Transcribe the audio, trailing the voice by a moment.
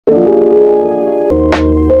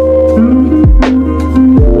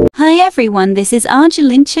everyone, this is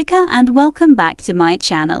ArgieLynhChika and welcome back to my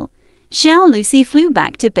channel. Zhao Lusi flew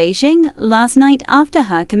back to Beijing last night after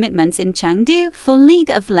her commitments in Chengdu for League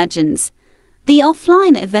of Legends. The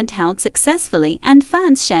offline event held successfully and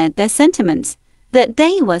fans shared their sentiments that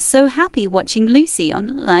they were so happy watching Lusi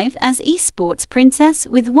on live as esports princess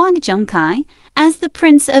with Wang Zhongkai as the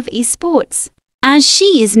prince of esports. As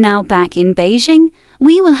she is now back in Beijing,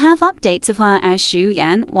 we will have updates of her as Zhu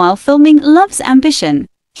Yan while filming Love's Ambition.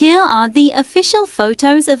 Here are the official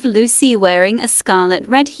photos of Lusi wearing a scarlet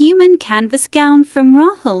red human canvas gown from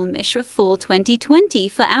Rahul Mishra Fall 2020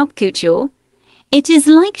 for Haute Couture. It is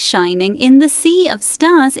like shining in the sea of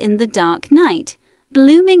stars in the dark night,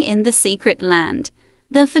 blooming in the secret land.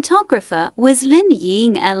 The photographer was Lin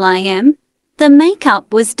Ying Lim. The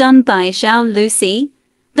makeup was done by Zhao Lusi.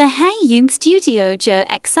 The Haiyum Studio Zhe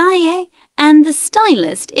Xia, and the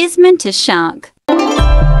stylist is Minta Shark.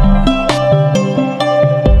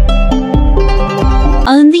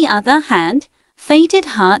 On the other hand, Fated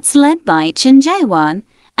Hearts led by Chen Zheyuan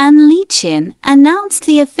Li Qin announced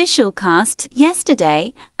the official cast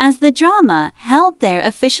yesterday as the drama held their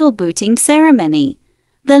official booting ceremony.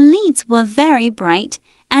 The leads were very bright,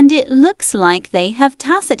 and it looks like they have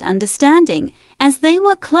tacit understanding as they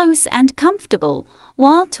were close and comfortable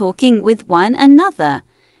while talking with one another.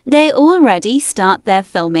 They already start their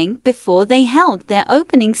filming before they held their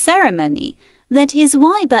opening ceremony. That is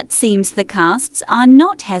why but seems the casts are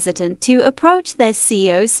not hesitant to approach their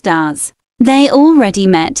CEO stars. They already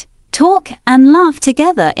met, talk and laugh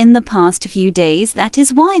together in the past few days. That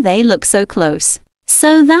is why they look so close.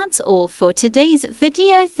 So that's all for today's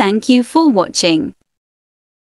video. Thank you for watching.